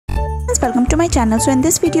Welcome to my channel. So in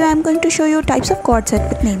this video I am going to show you types of cord set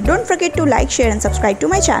with name. Don't forget to like, share and subscribe to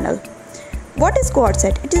my channel. What is cord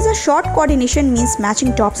set? It is a short coordination means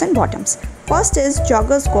matching tops and bottoms. First is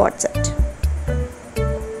jogger's cord set.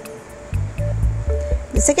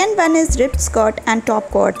 The second one is ripped skirt and top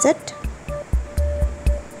cord set.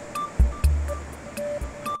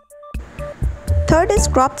 Third is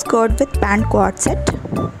cropped skirt with pant cord set.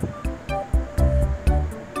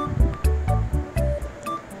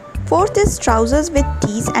 Fourth is trousers with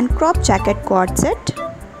tees and crop jacket cord set.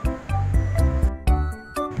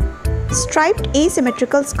 Striped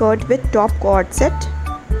asymmetrical skirt with top cord set.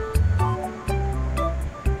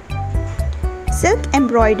 Silk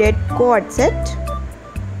embroidered cord set.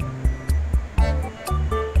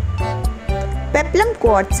 Peplum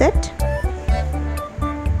cord set.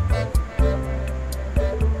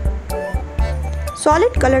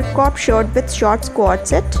 Solid colored crop shirt with shorts cord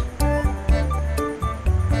set.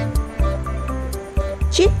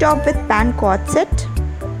 Cheek top with pant cord set.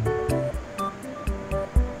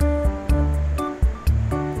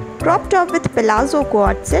 Crop top with palazzo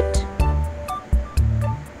cord set.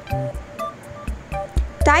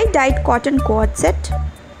 Tie-dyed cotton cord set.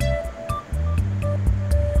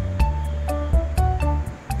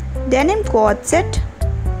 Denim cord set.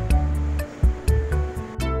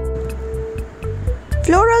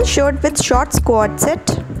 Floral shirt with shorts cord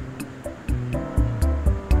set.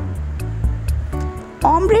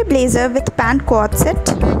 Ombre blazer with pant cord set.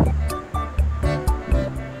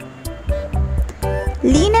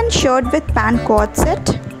 Linen shirt with pant cord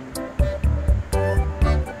set.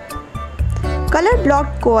 Color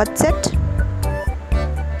blocked cord set.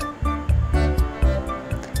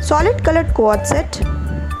 Solid colored cord set.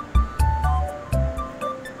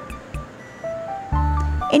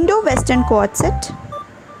 Indo-Western cord set.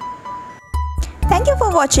 Thank you for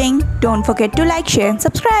watching. Don't forget to like, share and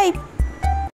subscribe.